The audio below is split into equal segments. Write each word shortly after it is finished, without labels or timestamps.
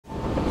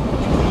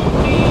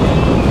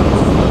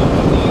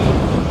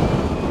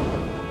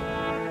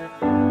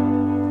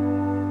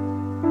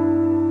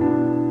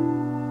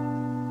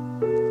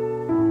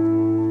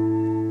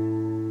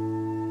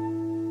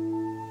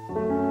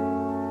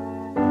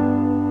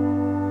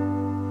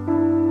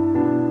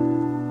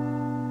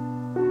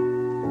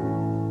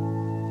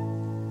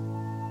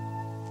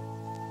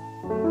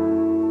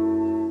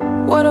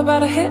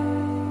about a hit?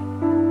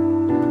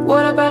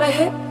 What about a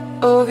hit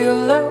of your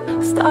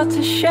love? Start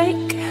to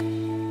shake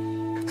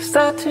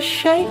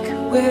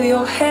with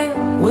your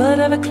hand. Will it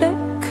ever click?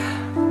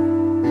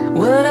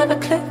 Will it ever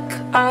click?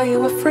 Are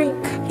you a freak?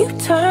 You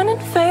turn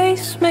and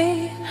face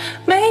me.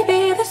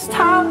 Maybe this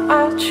time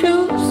I'll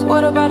choose.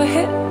 What about a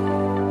hit?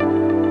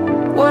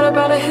 What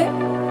about a hit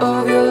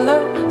of your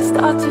love?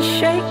 Start to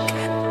shake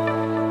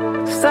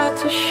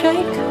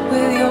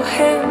with your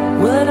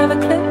hand. Will it ever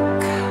click?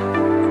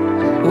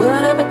 Will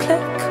it ever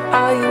click?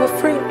 Are you a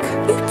freak?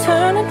 You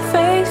turn and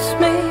face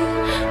me.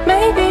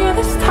 Maybe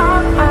this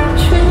time I'll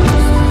choose.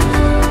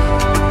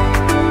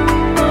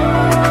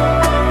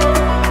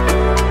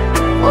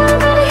 What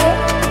about a hit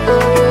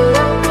of your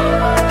love?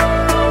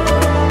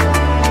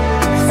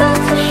 Start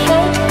to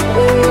shake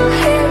with your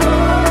hand.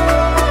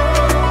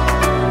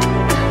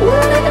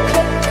 Will it ever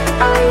click?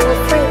 Are you a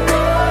freak?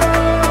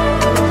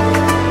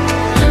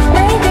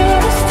 Maybe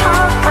this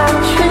time I'll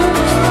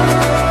choose.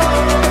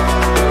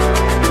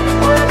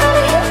 What about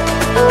a hit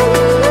of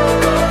your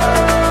love?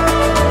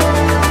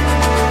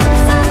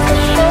 Start to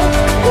shake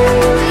with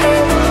your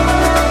hand.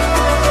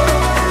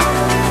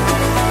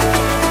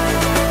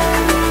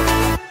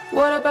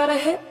 What about a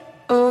hit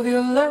of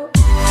your love?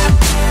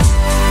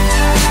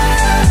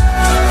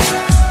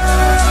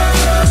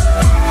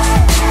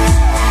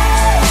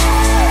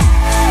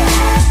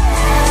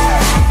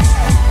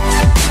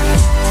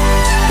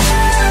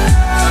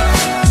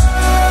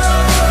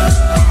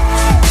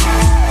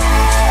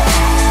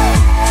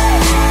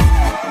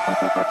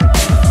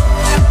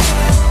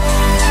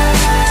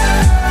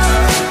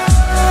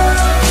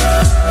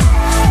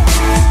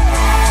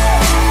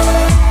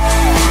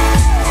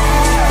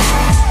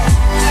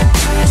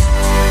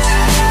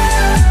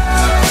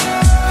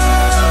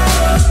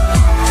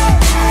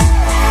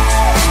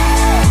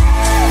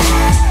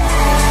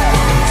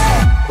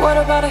 What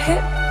about a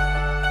hit?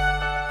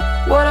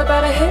 What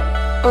about a hit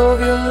of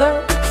your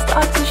love?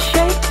 Start to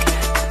shake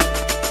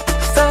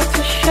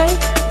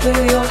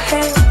with your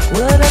hand.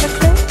 Will it ever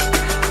click?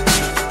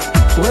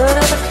 Will it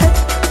ever click?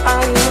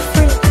 Are you a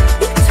freak?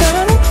 You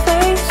turn and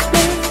face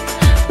me.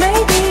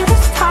 Maybe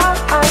this time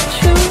I'll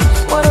choose.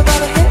 What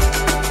about a hit?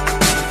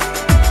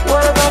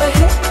 What about a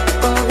hit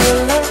of your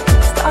love?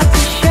 Start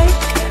to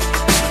shake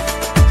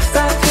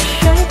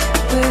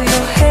with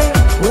your hand.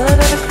 Will it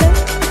ever click?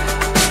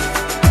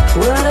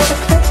 Will it ever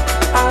click?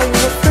 Are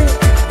you a freak?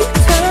 You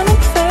turn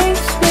and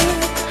face me.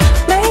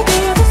 Maybe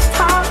this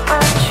time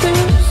I'll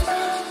choose.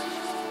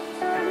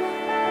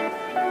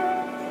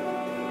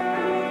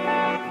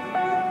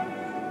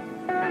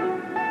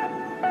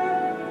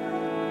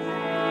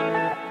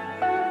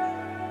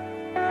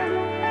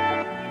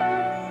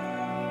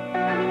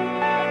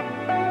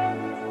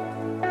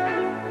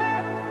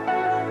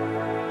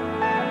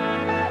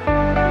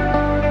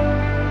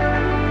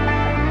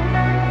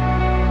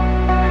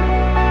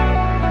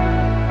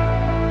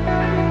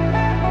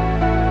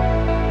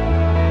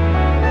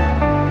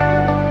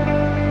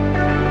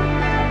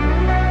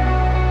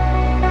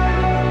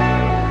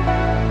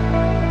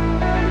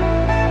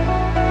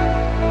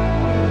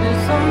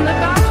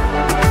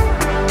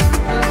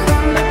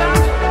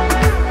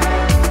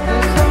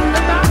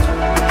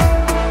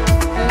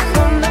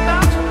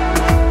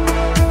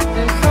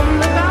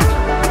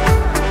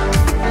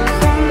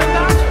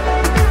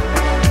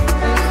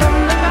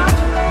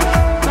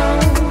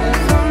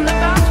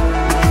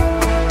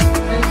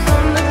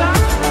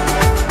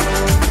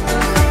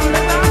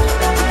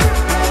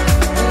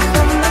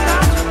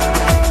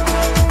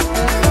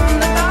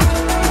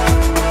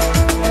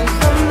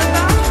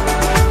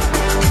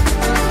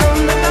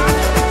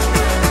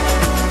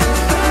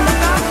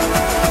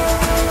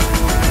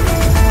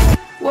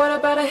 What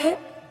about a hit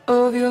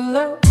of your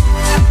love?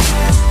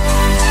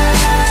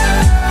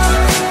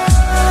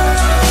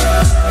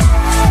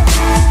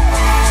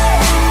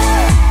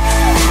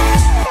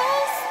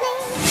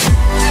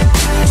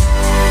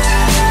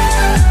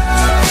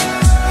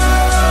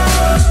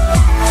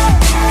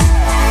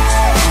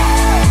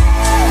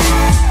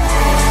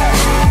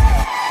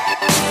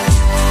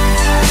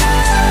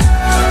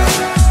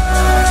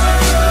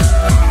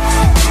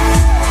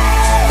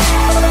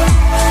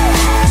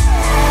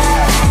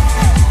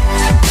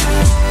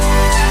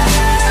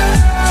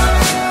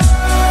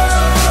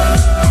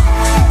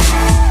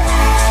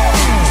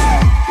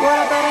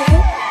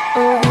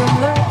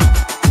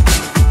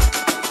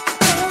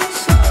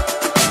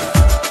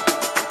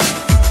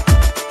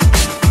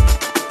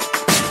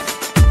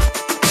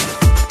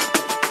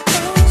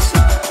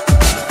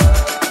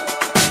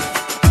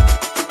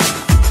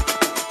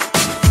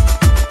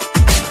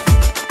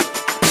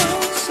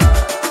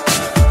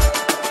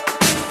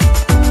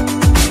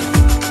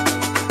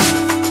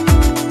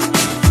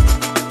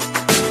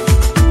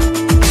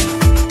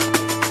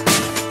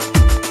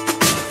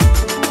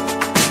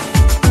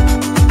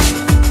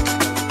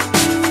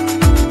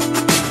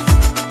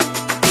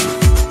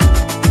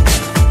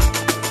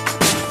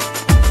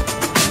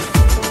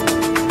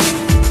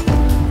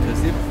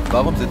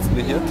 Warum sitzen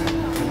wir hier?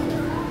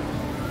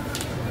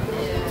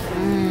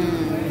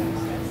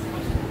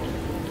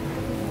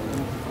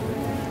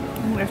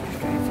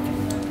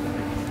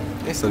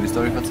 Soll ich die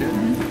Story erzählen?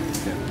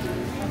 Okay.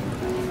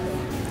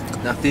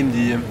 Nachdem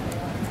die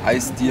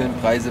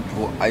Eisdielenpreise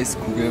pro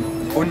Eiskugel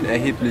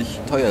unerheblich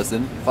teuer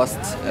sind, fast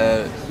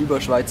über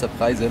Schweizer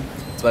Preise,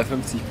 2,50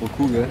 pro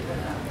Kugel,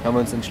 haben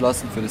wir uns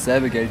entschlossen, für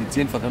dasselbe Geld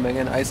die 10-fache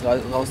Menge an Eis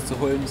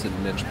rauszuholen, sind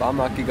in den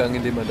Sparmarkt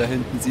gegangen, den man da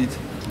hinten sieht.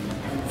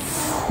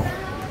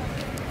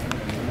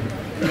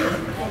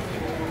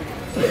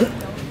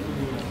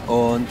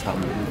 Und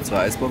haben 2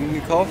 Eisbomben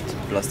gekauft,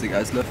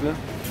 Plastik-Eislöffel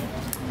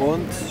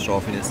und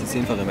schaufeln jetzt die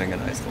 10-fache Menge an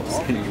Eis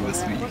raus.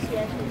 Übers Wie.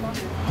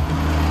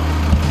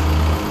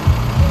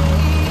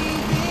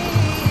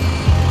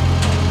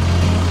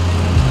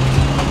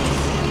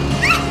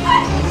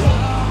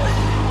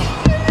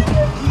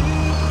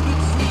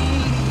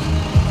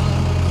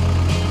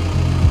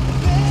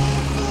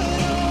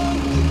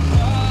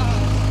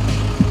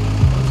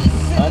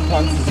 Dann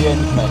kannst du dir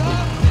nicht mehr